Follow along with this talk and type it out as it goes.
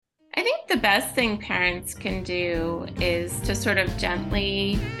think the best thing parents can do is to sort of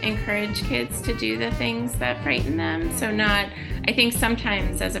gently encourage kids to do the things that frighten them. So, not, I think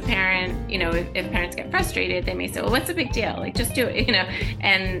sometimes as a parent, if parents get frustrated, they may say, well, what's the big deal? Like, just do it,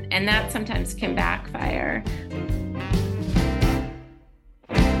 and that sometimes can backfire.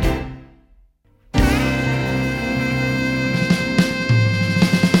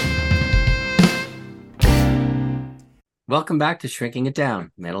 Welcome back to Shrinking It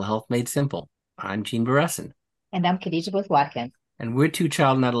Down, Mental Health Made Simple. I'm Gene Beresin, And I'm Khadijah Booth Watkins. and we're two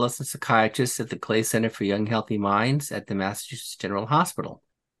child and adolescent psychiatrists at the Clay Center for Young Healthy Minds at the Massachusetts General Hospital.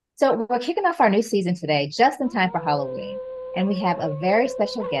 So we're kicking off our new season today, just in time for Halloween. And we have a very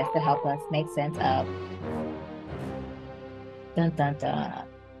special guest to help us make sense of dun dun dun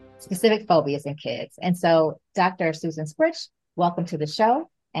specific phobias in kids. And so Dr. Susan Sprich, welcome to the show.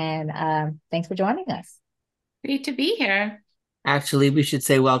 And thanks for joining us. Great to be here. Actually, we should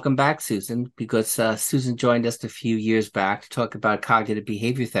say welcome back, Susan, because Susan joined us a few years back to talk about cognitive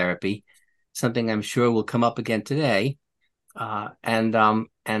behavior therapy, something I'm sure will come up again today. And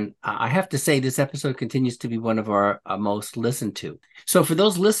I have to say, this episode continues to be one of our most listened to. So for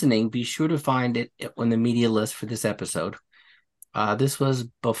those listening, be sure to find it on the media list for this episode. This was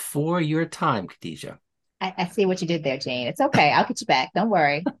before your time, Khadijah. I see what you did there, Jane. It's okay. I'll get you back. Don't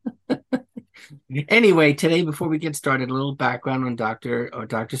worry. Anyway, today, before we get started, a little background on Dr.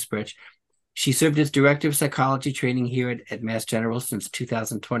 Sprich. She served as director of psychology training here at Mass General since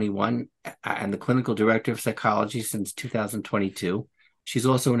 2021 and the clinical director of psychology since 2022. She's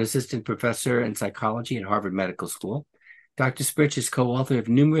also an assistant professor in psychology at Harvard Medical School. Dr. Sprich is co-author of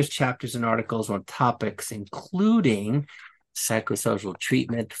numerous chapters and articles on topics including psychosocial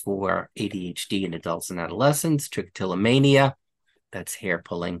treatment for ADHD in adults and adolescents, trichotillomania, that's hair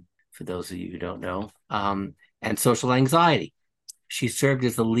pulling for those of you who don't know, and social anxiety. She served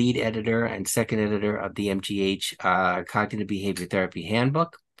as the lead editor and second editor of the MGH Cognitive Behavior Therapy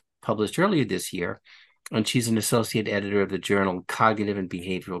Handbook, published earlier this year, and she's an associate editor of the journal Cognitive and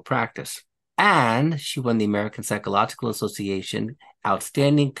Behavioral Practice. And she won the American Psychological Association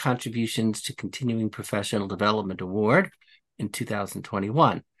Outstanding Contributions to Continuing Professional Development Award in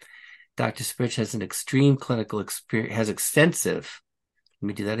 2021. Dr. Sprich has an extreme clinical experience, has extensive let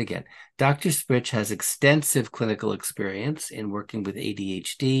me do that again. Dr. Sprich has extensive clinical experience in working with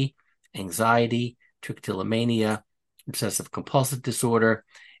ADHD, anxiety, trichotillomania, obsessive compulsive disorder,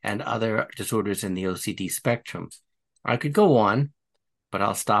 and other disorders in the OCD spectrum. I could go on, but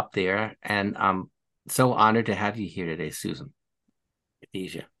I'll stop there. And I'm so honored to have you here today, Susan.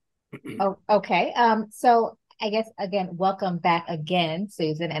 Khadijah. Oh, okay. So I guess again, welcome back again,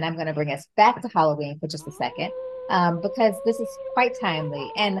 Susan, and I'm going to bring us back to Halloween for just a second, because this is quite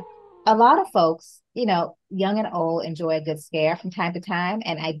timely, and a lot of folks, young and old, enjoy a good scare from time to time,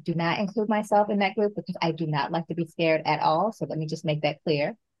 and I do not include myself in that group because I do not like to be scared at all. So let me just make that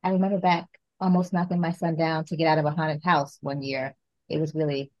clear. I remember back almost knocking my son down to get out of a haunted house one year. It was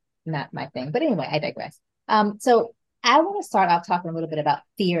really not my thing, but anyway, I digress. So I want to start off talking a little bit about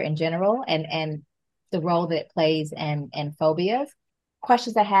fear in general and the role that it plays and phobias.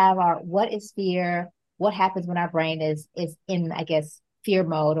 Questions I have are: what is fear? What happens when our brain is in, I guess, fear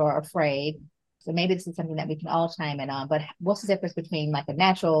mode or afraid? So maybe this is something that we can all chime in on. But what's the difference between like a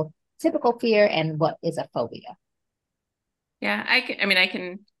natural, typical fear and what is a phobia? Yeah, I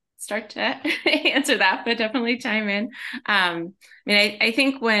can start to answer that, but definitely chime in. I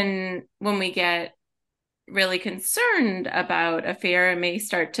think when we get really concerned about a fear and may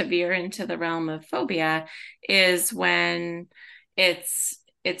start to veer into the realm of phobia is when it's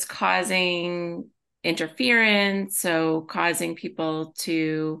causing interference, so causing people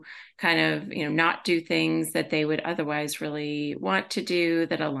to kind of not do things that they would otherwise really want to do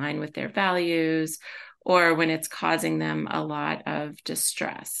that align with their values, or when it's causing them a lot of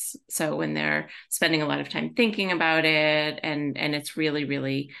distress, so when they're spending a lot of time thinking about it and it's really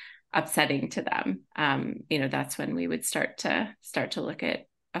really upsetting to them, that's when we would start to look at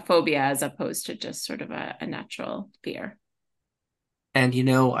a phobia as opposed to just sort of a natural fear. And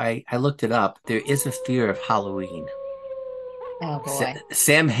I looked it up. There is a fear of Halloween. Oh boy.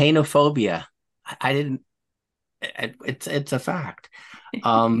 Samhainophobia. I didn't. It's a fact.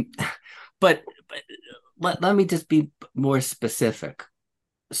 Um, but let me just be more specific.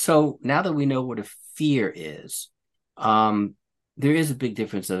 So now that we know what a fear is, there is a big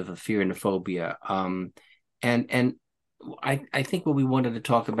difference of a fear and a phobia. And I think what we wanted to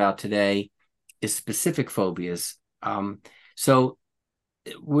talk about today is specific phobias. So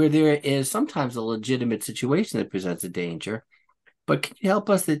where there is sometimes a legitimate situation that presents a danger, but can you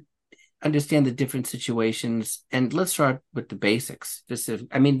help us that understand the different situations. And let's start with the basics.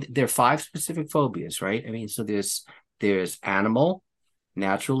 There are five specific phobias, right? I mean, so there's animal,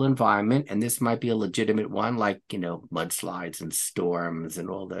 natural environment, and this might be a legitimate one, like, mudslides and storms and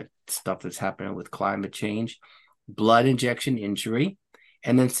all that stuff that's happening with climate change, blood injection injury,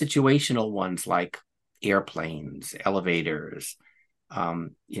 and then situational ones like airplanes, elevators.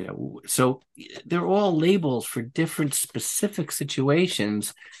 So they're all labels for different specific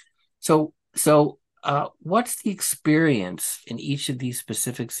situations. So what's the experience in each of these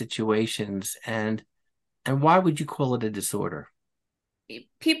specific situations, and why would you call it a disorder?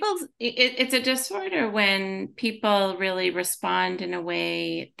 It's a disorder when people really respond in a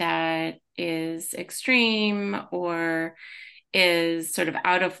way that is extreme or is sort of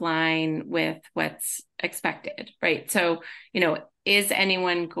out of line with what's expected, right? So, is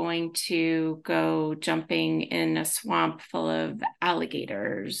anyone going to go jumping in a swamp full of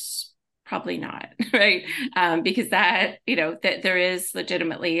alligators? Probably not, right? Because that there is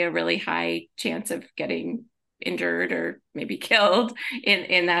legitimately a really high chance of getting injured or maybe killed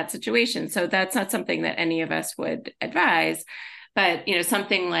in that situation. So that's not something that any of us would advise. But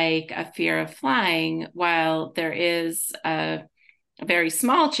something like a fear of flying, while there is a very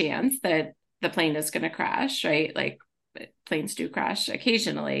small chance that the plane is going to crash, right? Like planes do crash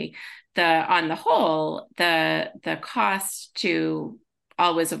occasionally. On the whole, the cost to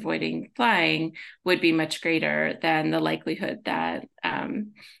always avoiding flying would be much greater than the likelihood that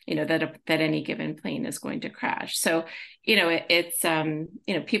that any given plane is going to crash. So it's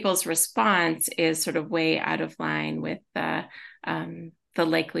people's response is sort of way out of line with the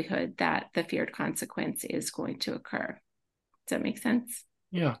likelihood that the feared consequence is going to occur. Does that make sense?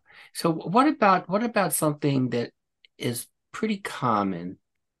 Yeah. So what about something that is pretty common?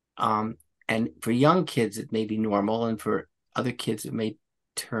 And for young kids, it may be normal, and for other kids, it may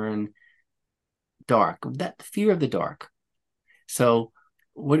turn dark. That fear of the dark. So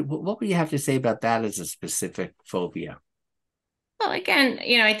what would you have to say about that as a specific phobia? Well, again,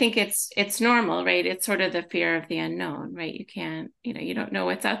 I think it's normal, right? It's sort of the fear of the unknown, right? You can't, you don't know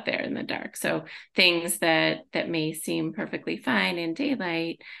what's out there in the dark. So things that may seem perfectly fine in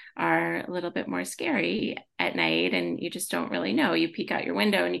daylight are a little bit more scary at night, and you just don't really know. You peek out your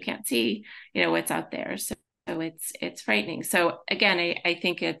window and you can't see, what's out there. So it's frightening. So again, I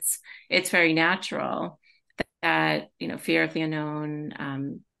think it's very natural that fear of the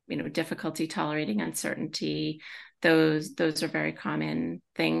unknown, difficulty tolerating uncertainty, those are very common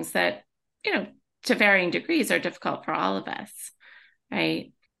things that to varying degrees are difficult for all of us,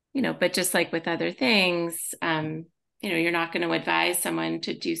 right? But just like with other things, you're not going to advise someone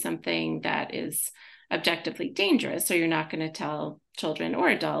to do something that is objectively dangerous, or you're not going to tell children or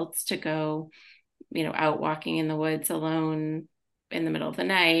adults to go out walking in the woods alone in the middle of the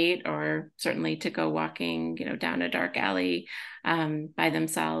night, or certainly to go walking, down a dark alley by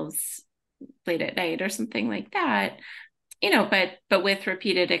themselves late at night or something like that. But with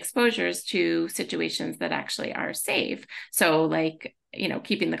repeated exposures to situations that actually are safe. So like,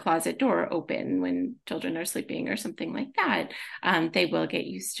 keeping the closet door open when children are sleeping or something like that, they will get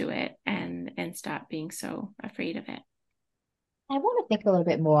used to it and stop being so afraid of it. I want to think a little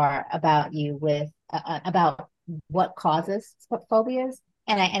bit more about you with about what causes phobias,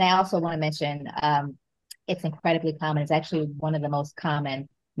 and I also want to mention it's incredibly common. It's actually one of the most common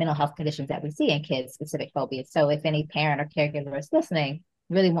mental health conditions that we see in kids, specific phobias. So if any parent or caregiver is listening,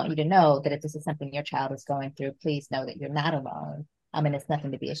 really want you to know that if this is something your child is going through, please know that you're not alone. And it's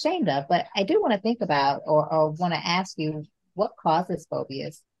nothing to be ashamed of. But I do want to think about or want to ask you what causes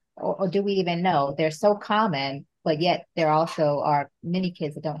phobias, or do we even know? They're so common, but yet there also are many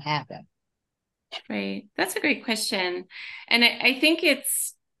kids that don't have them. Right. That's a great question. And I think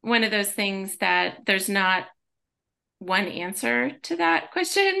it's one of those things that there's not one answer to that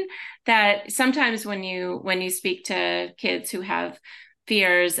question. That sometimes when you speak to kids who have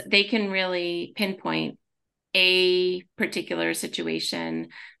fears, they can really pinpoint a particular situation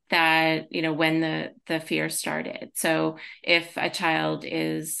that when the fear started. So if a child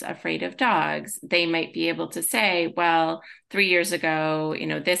is afraid of dogs, they might be able to say, well, 3 years ago,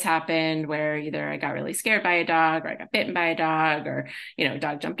 this happened where either I got really scared by a dog, or I got bitten by a dog, or a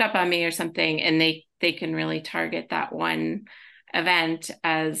dog jumped up on me or something. And they can really target that one event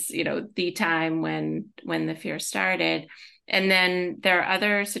as the time when the fear started. And then there are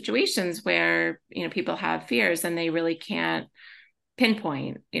other situations where people have fears and they really can't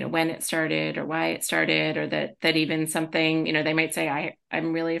pinpoint when it started or why it started, or that even something they might say,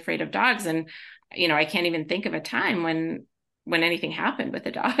 I'm really afraid of dogs, and I can't even think of a time when anything happened with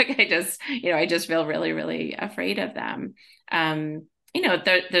a dog. I just feel really, really afraid of them.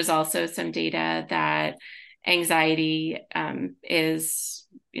 there's also some data that anxiety is,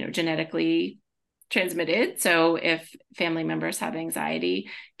 genetically transmitted. So if family members have anxiety,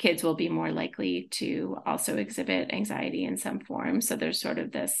 kids will be more likely to also exhibit anxiety in some form. So there's sort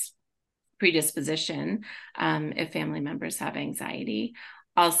of this predisposition if family members have anxiety.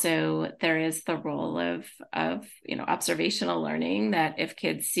 Also, there is the role of observational learning, that if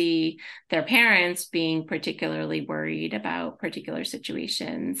kids see their parents being particularly worried about particular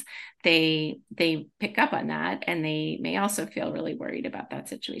situations, they pick up on that, and they may also feel really worried about that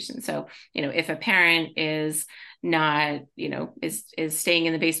situation. So, if a parent is not, is staying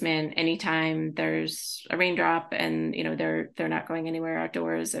in the basement anytime there's a raindrop, and they're not going anywhere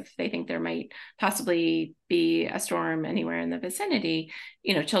outdoors if they think there might possibly be a storm anywhere in the vicinity,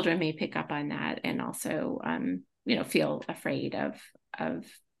 children may pick up on that, and also feel afraid of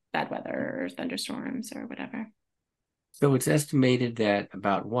bad weather or thunderstorms or whatever. So it's estimated that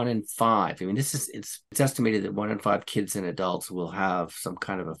about 1 in 5, I mean, it's estimated that 1 in 5 kids and adults will have some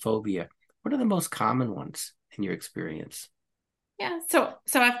kind of a phobia. What are the most common ones in your experience? Yeah, so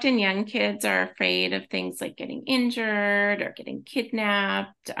often young kids are afraid of things like getting injured or getting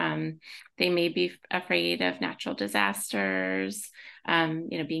kidnapped. They may be afraid of natural disasters,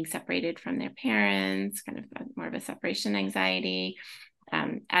 being separated from their parents, kind of more of a separation anxiety.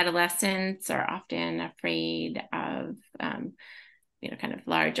 Adolescents are often afraid of, kind of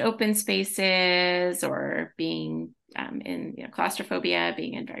large open spaces, or being in claustrophobia,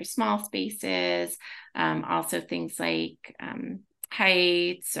 being in very small spaces. Also things like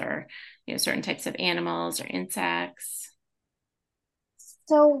heights, or certain types of animals or insects.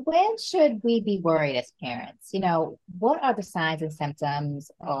 So when should we be worried as parents? What are the signs and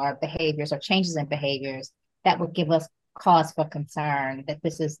symptoms or behaviors or changes in behaviors that would give us cause for concern that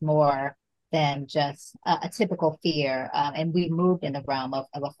this is more than just a typical fear, and we moved in the realm of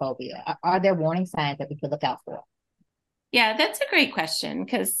a phobia? Are there warning signs that we could look out for? Yeah, that's a great question,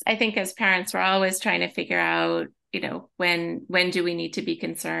 because I think as parents, we're always trying to figure out, when do we need to be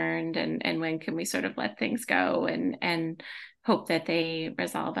concerned, and when can we sort of let things go and hope that they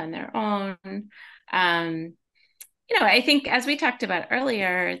resolve on their own. I think, as we talked about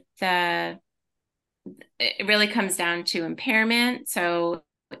earlier, it really comes down to impairment. So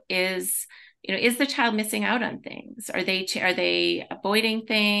is the child missing out on things? Are they avoiding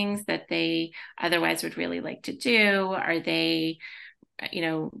things that they otherwise would really like to do? Are they,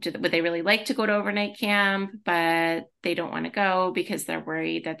 would they really like to go to overnight camp, but they don't want to go because they're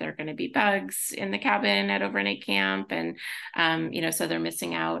worried that there are going to be bugs in the cabin at overnight camp, and so they're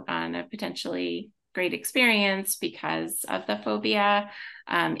missing out on a potentially great experience because of the phobia.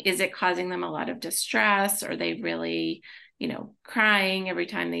 Is it causing them a lot of distress? Are they really, crying every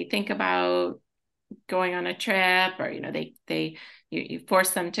time they think about going on a trip? Or, you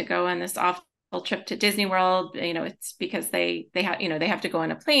force them to go on this awful trip to Disney World, it's because they have to go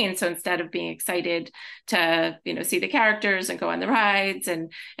on a plane. So instead of being excited to, see the characters and go on the rides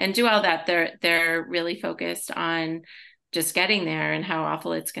and do all that, they're really focused on just getting there, and how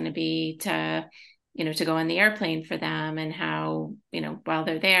awful it's going to be to go on the airplane for them, and how, while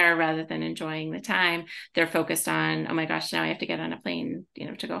they're there, rather than enjoying the time, they're focused on, oh my gosh, now I have to get on a plane,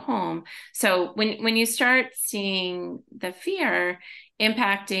 to go home. So when you start seeing the fear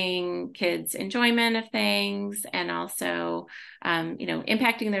impacting kids' enjoyment of things, and also,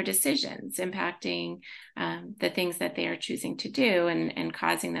 impacting their decisions, impacting the things that they are choosing to do, and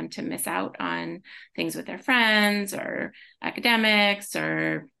causing them to miss out on things with their friends, or academics,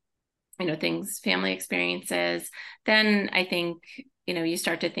 or things, family experiences, then I think, you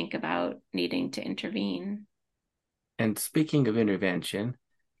start to think about needing to intervene. And speaking of intervention,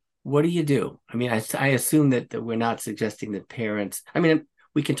 what do you do? I mean, I assume that we're not suggesting that parents, I mean,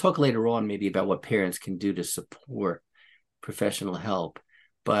 we can talk later on maybe about what parents can do to support professional help,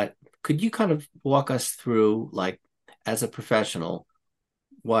 but could you kind of walk us through, like, as a professional,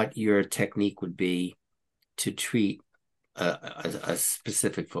 what your technique would be to treat a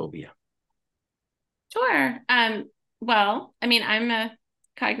specific phobia? Sure. Well, I mean, I'm a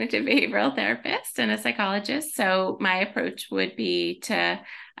cognitive behavioral therapist and a psychologist, so my approach would be to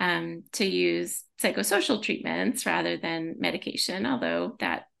use psychosocial treatments rather than medication, although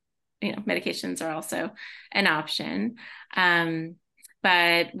that, medications are also an option.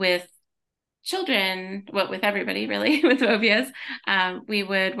 But with children, with everybody really, with phobias, we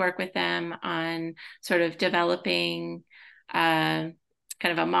would work with them on sort of developing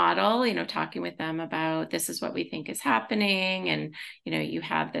kind of a model, talking with them about, this is what we think is happening, and you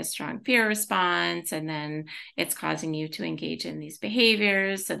have this strong fear response, and then it's causing you to engage in these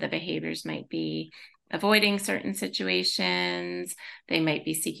behaviors. So the behaviors might be avoiding certain situations. They might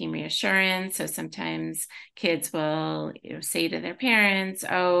be seeking reassurance. So sometimes kids will, say to their parents,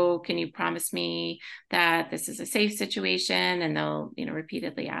 "Oh, can you promise me that this is a safe situation?" And they'll,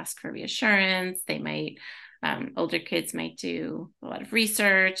 repeatedly ask for reassurance. They might, older kids might do a lot of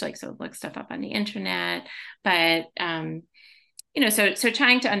research, like so look stuff up on the internet. But so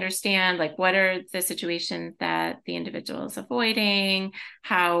trying to understand, like, what are the situations that the individual is avoiding?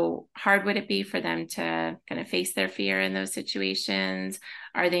 How hard would it be for them to kind of face their fear in those situations?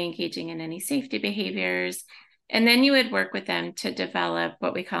 Are they engaging in any safety behaviors? And then you would work with them to develop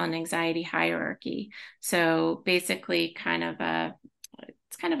what we call an anxiety hierarchy. So basically it's kind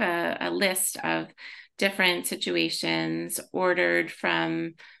of a list of different situations ordered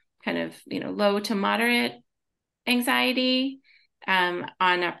from kind of, low to moderate anxiety, on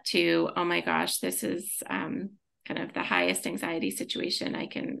up to, oh my gosh, this is kind of the highest anxiety situation I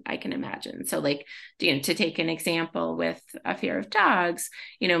can imagine. So like, to take an example with a fear of dogs,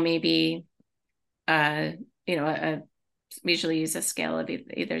 maybe we usually use a scale of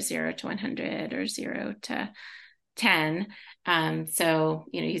either 0 to 100 or 0 to 10. So,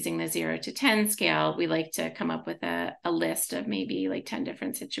 using the 0 to 10 scale, we like to come up with a list of maybe like 10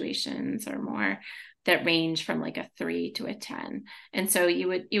 different situations or more that range from like a 3 to a 10. And so you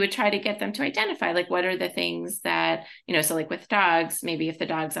would try to get them to identify, like, what are the things that, so like with dogs, maybe if the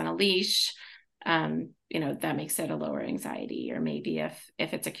dog's on a leash, that makes it a lower anxiety. Or maybe if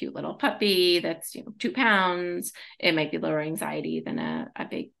it's a cute little puppy that's, 2 pounds, it might be lower anxiety than a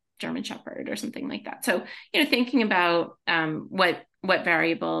big German Shepherd or something like that. So, thinking about what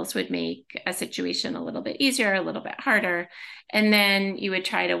variables would make a situation a little bit easier, a little bit harder. And then you would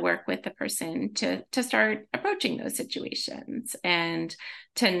try to work with the person to start approaching those situations and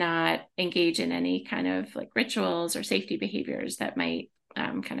to not engage in any kind of like rituals or safety behaviors that might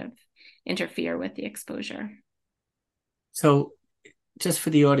kind of interfere with the exposure. So just for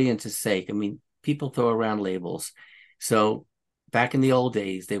the audience's sake, I mean, people throw around labels. So back in the old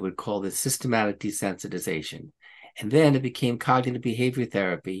days, they would call this systematic desensitization. And then it became cognitive behavior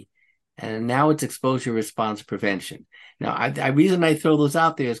therapy. And now it's exposure response prevention. Now, the reason I throw those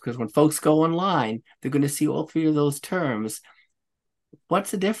out there is because when folks go online, they're going to see all three of those terms.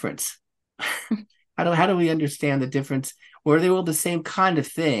 What's the difference? How do we understand the difference? Or are they all the same kind of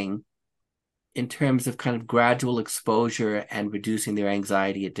thing in terms of kind of gradual exposure and reducing their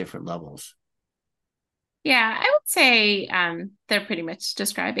anxiety at different levels? Yeah, I would say they're pretty much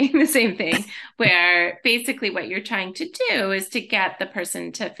describing the same thing, where basically what you're trying to do is to get the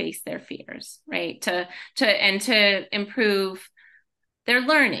person to face their fears, right? To improve their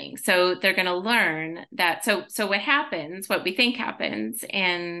learning. So they're going to learn that. So what we think happens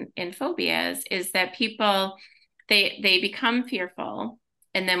in phobias is that people, they become fearful.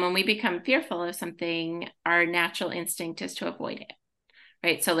 And then when we become fearful of something, our natural instinct is to avoid it.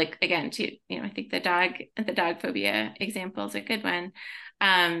 Right. So like, again, I think the dog phobia example is a good one.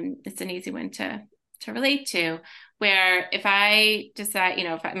 It's an easy one to relate to, where if I decide,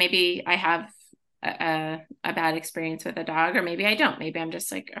 maybe I have a bad experience with a dog, or maybe I don't, maybe I'm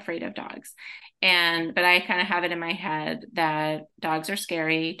just like afraid of dogs. But I kind of have it in my head that dogs are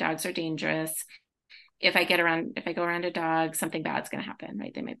scary, dogs are dangerous. If I go around a dog, something bad's going to happen,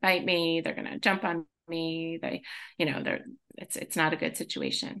 right? They might bite me. They're going to jump on me. It's not a good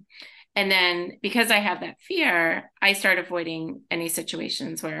situation. And then because I have that fear, I start avoiding any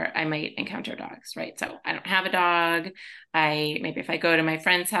situations where I might encounter dogs, right? So I don't have a dog. Maybe if I go to my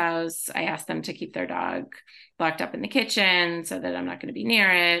friend's house, I ask them to keep their dog locked up in the kitchen so that I'm not going to be near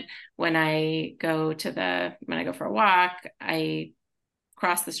it. When I go for a walk, I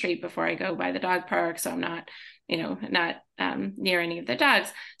cross the street before I go by the dog park, so I'm not near any of the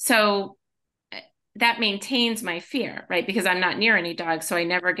dogs. So that maintains my fear, right? Because I'm not near any dogs, so I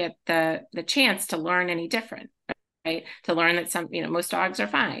never get the chance to learn any different, right? To learn that most dogs are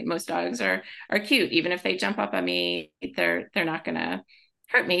fine, most dogs are cute, even if they jump up on me, they're not gonna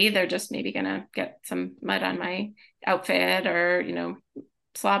hurt me. They're just maybe gonna get some mud on my outfit, or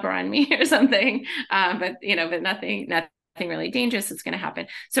slobber on me or something. But nothing really dangerous is going to happen.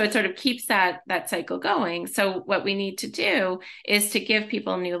 So it sort of keeps that cycle going. So what we need to do is to give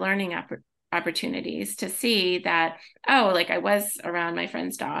people new learning opportunities to see that, oh, like I was around my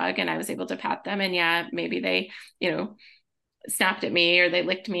friend's dog and I was able to pat them, and yeah, maybe they, snapped at me or they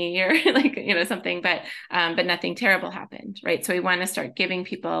licked me or like, something, but nothing terrible happened, right? So we want to start giving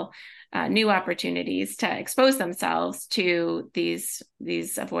people new opportunities to expose themselves to these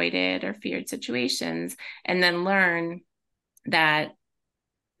avoided or feared situations, and then learn that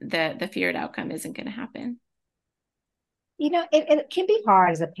the feared outcome isn't going to happen. It can be hard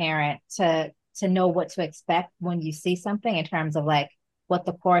as a parent to to know what to expect when you see something in terms of like what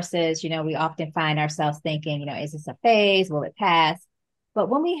the course is. We often find ourselves thinking, is this a phase? Will it pass? But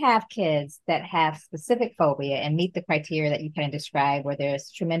when we have kids that have specific phobia and meet the criteria that you kind of describe, where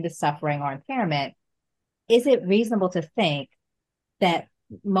there's tremendous suffering or impairment, is it reasonable to think that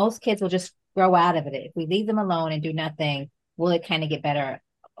most kids will just grow out of it? If we leave them alone and do nothing, will it kind of get better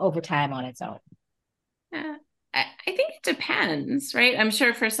over time on its own? Yeah. I think it depends, right? I'm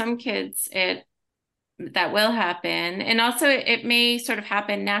sure for some kids that will happen. And also it may sort of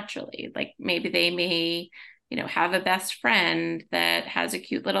happen naturally. Like maybe they may, have a best friend that has a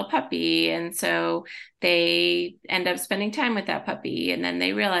cute little puppy. And so they end up spending time with that puppy. And then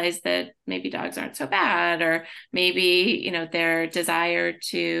they realize that maybe dogs aren't so bad, or maybe, their desire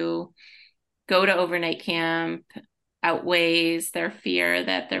to go to overnight camp outweighs their fear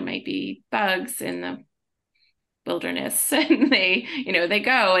that there might be bugs in the wilderness. And they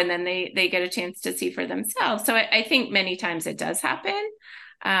go, and then they get a chance to see for themselves. So I think many times it does happen.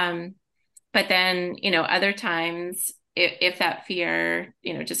 But then, other times if that fear,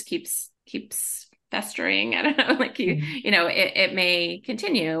 just keeps festering, I don't know, like it may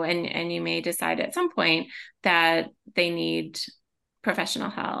continue, and you may decide at some point that they need professional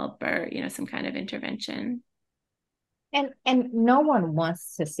help or, some kind of intervention. And no one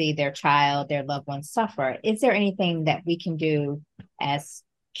wants to see their child, their loved one suffer. Is there anything that we can do as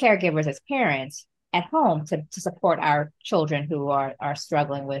caregivers, as parents at home to support our children who are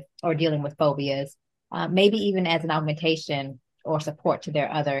struggling with or dealing with phobias, maybe even as an augmentation or support to their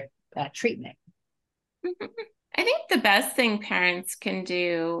other treatment? I think the best thing parents can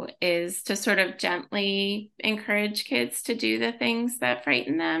do is to sort of gently encourage kids to do the things that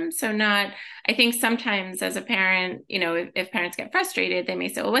frighten them. So I think sometimes as a parent, if parents get frustrated, they may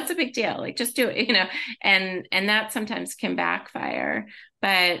say, well, what's the big deal? Like, just do it, and that sometimes can backfire.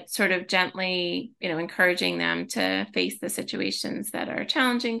 But sort of gently, encouraging them to face the situations that are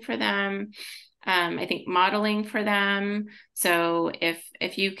challenging for them. I think modeling for them. So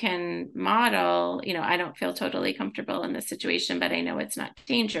if you can model, I don't feel totally comfortable in this situation, but I know it's not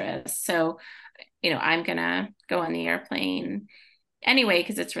dangerous. So, I'm gonna go on the airplane anyway,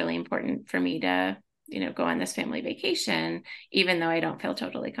 because it's really important for me to, go on this family vacation, even though I don't feel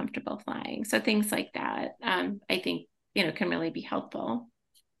totally comfortable flying. So things like that, I think, can really be helpful.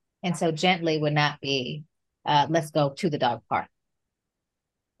 And so gently would not be, let's go to the dog park.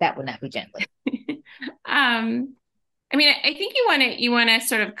 That would not be gently. I mean, I think you want to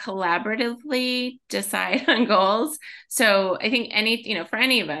sort of collaboratively decide on goals. So I think for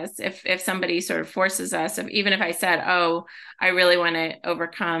any of us, if somebody sort of forces us, even if I said, oh, I really want to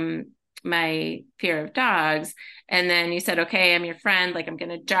overcome my fear of dogs, and then you said, okay, I'm your friend, like I'm going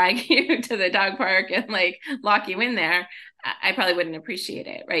to drag you to the dog park and like lock you in there, I probably wouldn't appreciate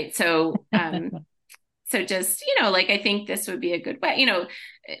it, right? So so just, like, I think this would be a good way,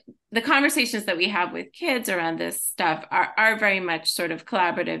 the conversations that we have with kids around this stuff are very much sort of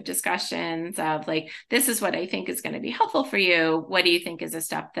collaborative discussions of like, this is what I think is going to be helpful for you. What do you think is a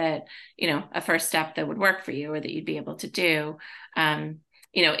step that, a first step that would work for you or that you'd be able to do?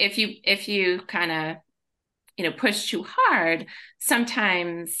 If you kind of, push too hard,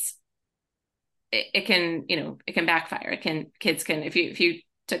 sometimes it can backfire. Kids can, if you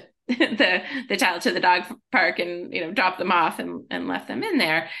took the child to the dog park and drop them off and left them in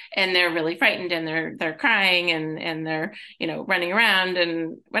there, and they're really frightened and they're crying and they're running around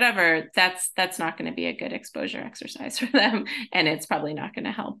and whatever, that's not going to be a good exposure exercise for them, and it's probably not going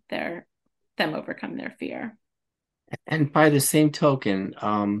to help them overcome their fear. And by the same token,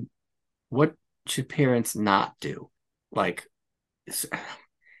 what should parents not do? Like,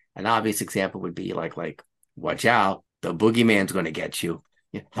 an obvious example would be like watch out, the boogeyman's going to get you.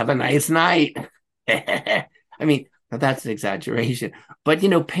 Have a nice night. I mean, that's an exaggeration, but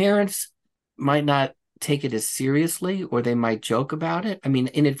parents might not take it as seriously, or they might joke about it. I mean,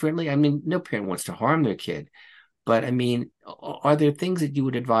 inadvertently. I mean, no parent wants to harm their kid, but I mean, are there things that you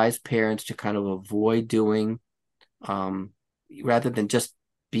would advise parents to kind of avoid doing, rather than just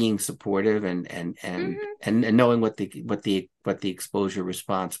being supportive and knowing what the exposure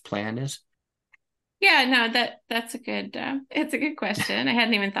response plan is? Yeah, no, that's a good it's a good question. I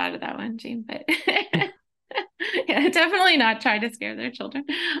hadn't even thought of that one, Jean, but yeah, definitely not try to scare their children.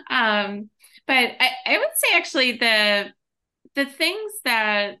 But I would say actually the things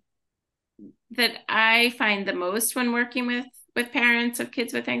that I find the most when working with parents of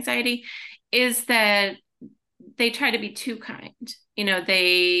kids with anxiety is that they try to be too kind.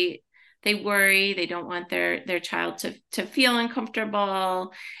 They worry, they don't want their child to feel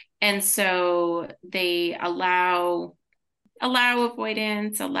uncomfortable. And so they allow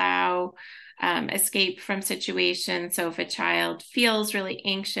avoidance, allow escape from situations. So if a child feels really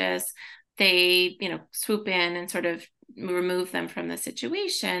anxious, they, swoop in and sort of remove them from the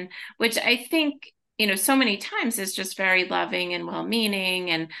situation, which I think, so many times is just very loving and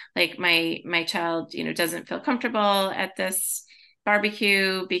well-meaning. And like my child, doesn't feel comfortable at this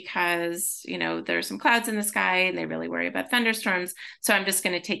barbecue because, there's some clouds in the sky and they really worry about thunderstorms. So I'm just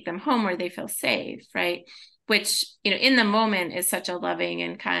going to take them home where they feel safe, right? Which, in the moment is such a loving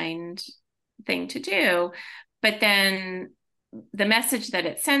and kind thing to do. But then the message that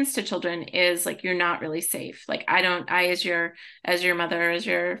it sends to children is like, you're not really safe. Like I as your mother, as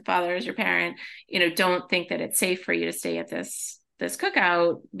your father, as your parent, don't think that it's safe for you to stay at this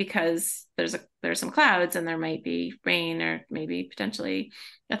cookout because there's some clouds and there might be rain or maybe potentially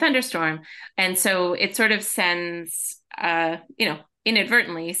a thunderstorm. And so it sort of sends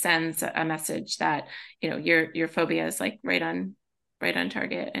inadvertently sends a message that, your phobia is like right on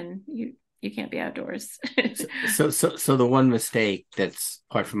target, and you can't be outdoors. So the one mistake that's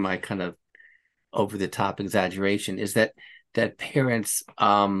apart from my kind of over the top exaggeration is that parents,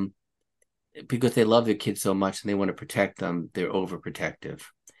 because they love their kids so much and they want to protect them, they're overprotective.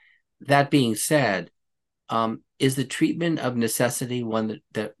 That being said, is the treatment of necessity one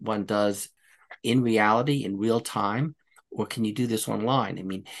that one does in reality, in real time, or can you do this online? I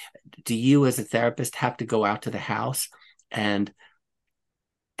mean, do you as a therapist have to go out to the house and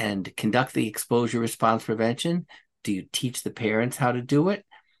conduct the exposure response prevention? Do you teach the parents how to do it?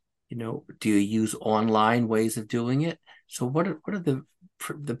 Do you use online ways of doing it? So what are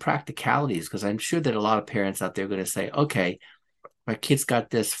the practicalities? Because I'm sure that a lot of parents out there are going to say, okay, my kid's got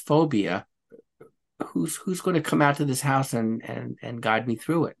this phobia. Who's going to come out to this house and guide me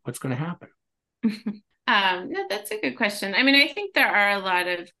through it? What's going to happen? No, that's a good question. I mean, I think there are a lot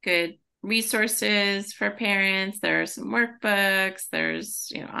of good resources for parents. There are some workbooks,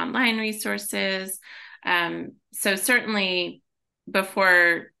 there's, online resources. So certainly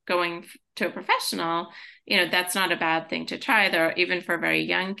before going to a professional, that's not a bad thing to try. There, even for very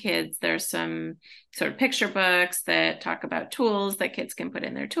young kids, there's some sort of picture books that talk about tools that kids can put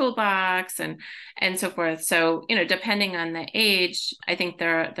in their toolbox and so forth. So, depending on the age, I think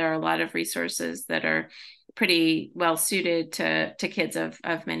there are a lot of resources that are pretty well suited to kids of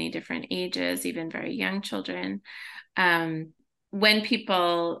many different ages, even very young children. When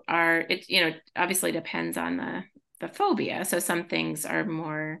people are, it obviously depends on the phobia. So some things are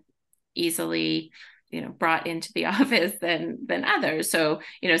more easily brought into the office than others. So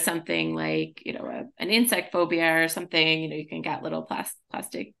something like an insect phobia or something, you can get little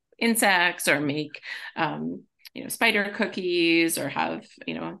plastic insects or make spider cookies, or have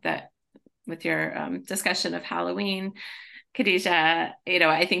that with your discussion of Halloween, Khadijah.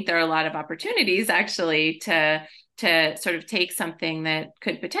 I think there are a lot of opportunities actually to sort of take something that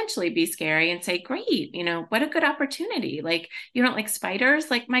could potentially be scary and say, great, what a good opportunity. Like, you don't like spiders?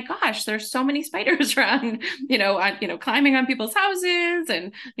 Like, my gosh, there's so many spiders around, climbing on people's houses.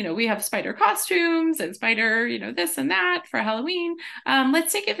 And, we have spider costumes and spider, this and that for Halloween.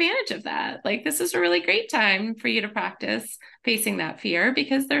 Let's take advantage of that. Like, this is a really great time for you to practice facing that fear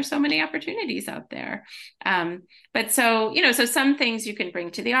because there's so many opportunities out there. But so some things you can bring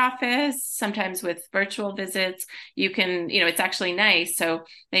to the office, sometimes with virtual visits, you can, it's actually nice. So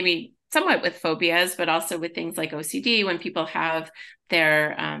maybe somewhat with phobias, but also with things like OCD, when people have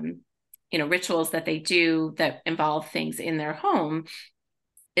their, rituals that they do that involve things in their home,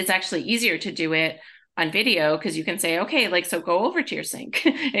 it's actually easier to do it on video because you can say, okay, like, so go over to your sink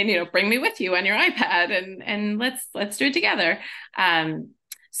and, bring me with you on your iPad and let's do it together.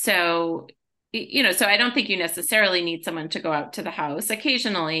 So I don't think you necessarily need someone to go out to the house.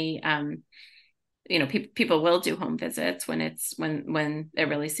 Occasionally, people will do home visits when it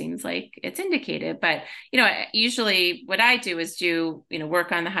really seems like it's indicated. But, usually what I do is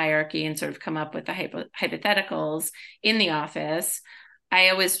work on the hierarchy and sort of come up with the hypotheticals in the office. I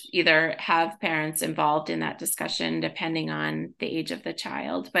always either have parents involved in that discussion depending on the age of the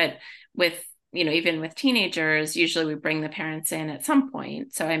child, but with even with teenagers, usually we bring the parents in at some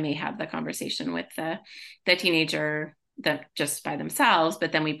point. So I may have the conversation with the teenager that just by themselves,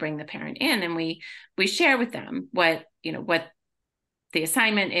 but then we bring the parent in and we share with them what the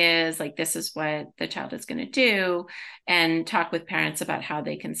assignment is, like, this is what the child is going to do, and talk with parents about how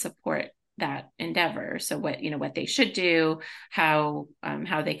they can support that endeavor. So what they should do, how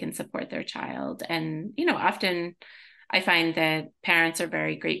they can support their child. And, often I find that parents are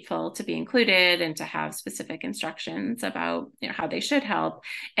very grateful to be included and to have specific instructions about how they should help.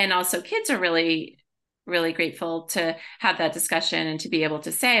 And also kids are really really grateful to have that discussion and to be able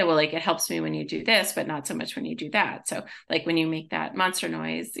to say, well, like, it helps me when you do this, but not so much when you do that. So like when you make that monster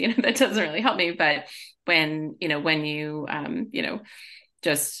noise, that doesn't really help me. But when you,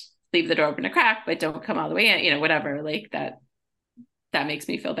 just leave the door open a crack, but don't come all the way in, whatever, like that makes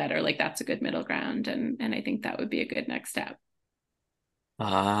me feel better. Like that's a good middle ground. And I think that would be a good next step.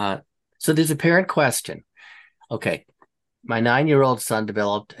 So there's a parent question. Okay. My 9-year-old son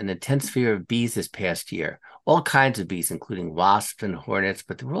developed an intense fear of bees this past year. All kinds of bees, including wasps and hornets,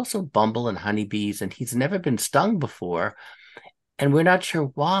 but there were also bumble and honeybees, and he's never been stung before, and we're not sure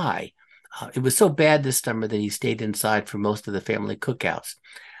why. It was so bad this summer that he stayed inside for most of the family cookouts.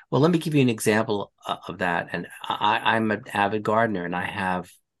 Well, let me give you an example of that. And I'm an avid gardener, and I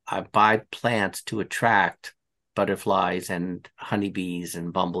buy plants to attract butterflies and honeybees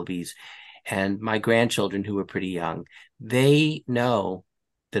and bumblebees. And my grandchildren, who are pretty young, they know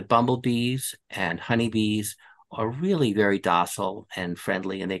that bumblebees and honeybees are really very docile and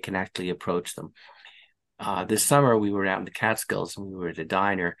friendly, and they can actually approach them. This summer, we were out in the Catskills, and we were at a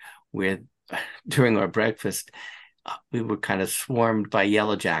diner where during our breakfast, we were kind of swarmed by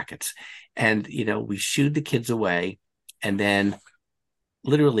yellow jackets. And, we shooed the kids away and then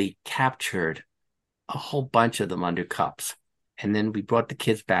literally captured a whole bunch of them under cups. And then we brought the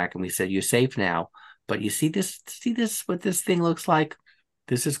kids back and we said, you're safe now. But you see this, what this thing looks like?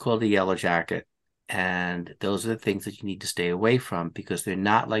 This is called a yellow jacket. And those are the things that you need to stay away from, because they're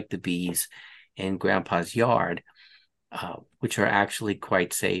not like the bees in Grandpa's yard, which are actually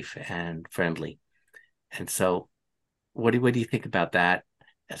quite safe and friendly. And so what do you think about that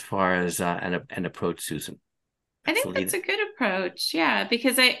as far as an approach, Susan? I think that's a good approach. Yeah,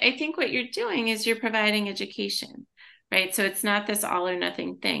 because I think what you're doing is you're providing education, right? So it's not this all or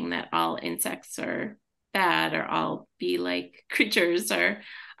nothing thing that all insects are bad or all bee-like creatures are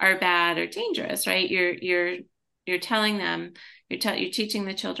bad or dangerous, right? You're telling them, you're teaching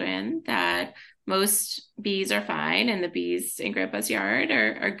the children that most bees are fine, and the bees in Grandpa's yard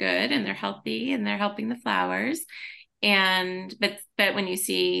are good, and they're healthy, and they're helping the flowers. And but when you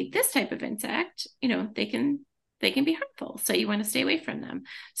see this type of insect, they can be harmful. So you want to stay away from them.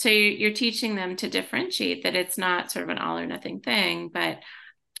 So you're teaching them to differentiate that it's not sort of an all or nothing thing, but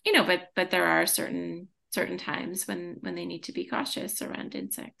but there are certain times when they need to be cautious around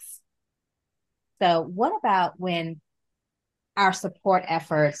insects. So what about when our support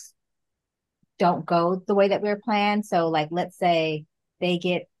efforts don't go the way that we're planned? So like, let's say they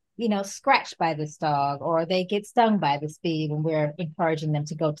get, scratched by this dog, or they get stung by this bee when we're encouraging them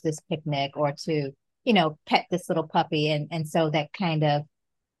to go to this picnic or to, pet this little puppy. And so that kind of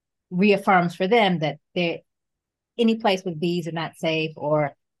reaffirms for them that any place with bees are not safe,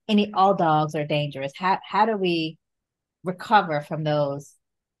 or all dogs are dangerous. How do we recover from those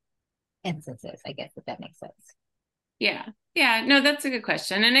instances, I guess, if that makes sense? Yeah. Yeah. No, that's a good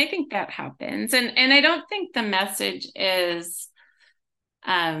question. And I think that happens. And I don't think the message is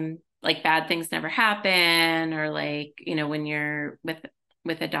like bad things never happen, or like, when you're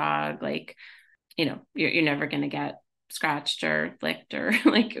with a dog, like, you're never going to get scratched or licked or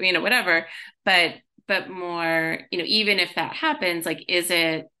like, whatever. But more, even if that happens, like, is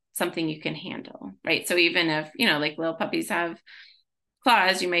it something you can handle? Right. So even if, like little puppies have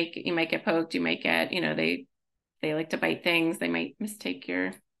claws, you might get poked, you might get, they like to bite things. They might mistake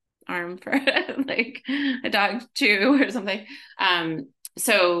your arm for like a dog chew or something.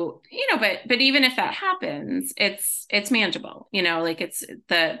 So, but even if that happens, it's manageable, like it's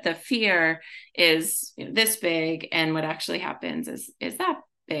the fear is this big, and what actually happens is that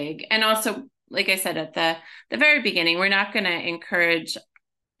big. And also, like I said, at the very beginning, we're not going to encourage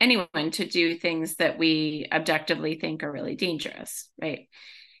anyone to do things that we objectively think are really dangerous. Right.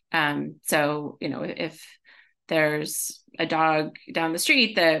 So, if there's a dog down the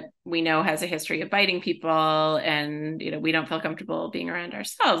street that we know has a history of biting people, and we don't feel comfortable being around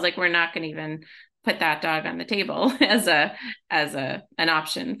ourselves, like, we're not going to even put that dog on the table as an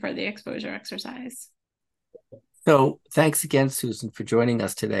option for the exposure exercise. So thanks again, Susan, for joining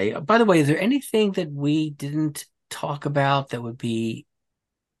us today. By the way, is there anything that we didn't talk about that would be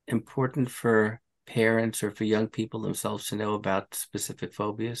important for parents or for young people themselves to know about specific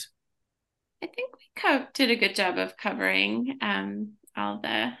phobias? I think we did a good job of covering all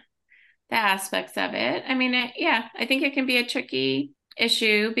the aspects of it. I mean, I think it can be a tricky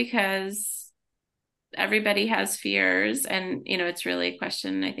issue because everybody has fears, and it's really a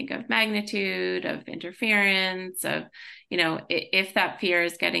question, I think, of magnitude, of interference, of if that fear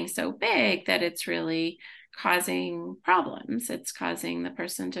is getting so big that it's really causing problems. It's causing the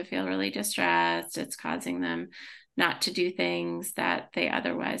person to feel really distressed. It's causing them not to do things that they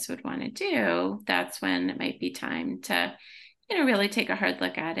otherwise would want to do, that's when it might be time to, really take a hard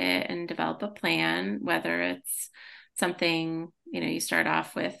look at it and develop a plan, whether it's something, you start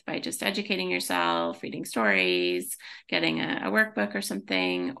off with by just educating yourself, reading stories, getting a workbook or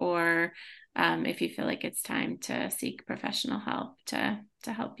something, or if you feel like it's time to seek professional help to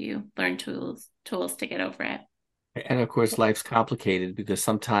help you learn tools to get over it. And of course, life's complicated because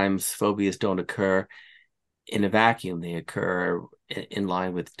sometimes phobias don't occur in a vacuum. They occur in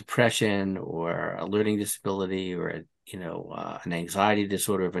line with depression or a learning disability or an anxiety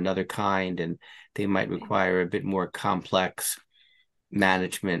disorder of another kind, and they might require a bit more complex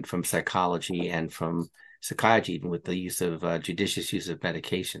management from psychology and from psychiatry, even with the use of judicious use of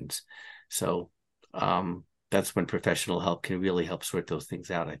medications. So that's when professional help can really help sort those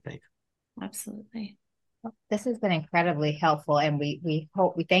things out, I think. Absolutely. This has been incredibly helpful, and we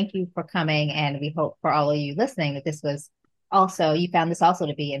thank you for coming, and we hope for all of you listening that this was also, you found this also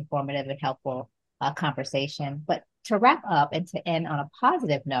to be informative and helpful conversation. But to wrap up and to end on a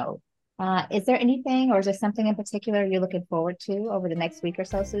positive note, is there anything or is there something in particular you're looking forward to over the next week or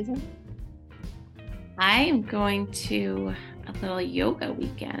so, Susan? I'm going to a little yoga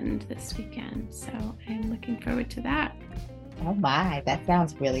weekend this weekend, so I'm looking forward to that. Oh my, that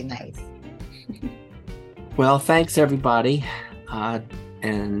sounds really nice. Well, thanks everybody.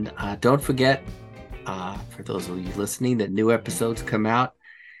 And don't forget, for those of you listening, that new episodes come out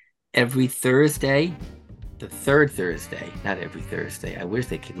every Thursday, the third Thursday, not every Thursday. I wish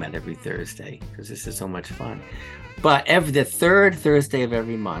they came out every Thursday because this is so much fun. But the third Thursday of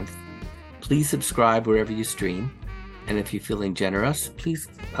every month. Please subscribe wherever you stream. And if you're feeling generous, please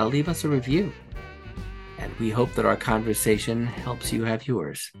leave us a review. And we hope that our conversation helps you have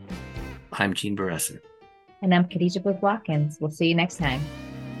yours. I'm Gene Beresin. And I'm Khadijah Booth Watkins. We'll see you next time.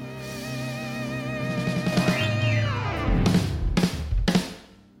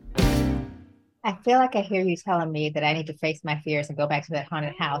 I feel like I hear you telling me that I need to face my fears and go back to that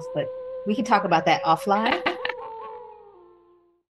haunted house, but we can talk about that offline.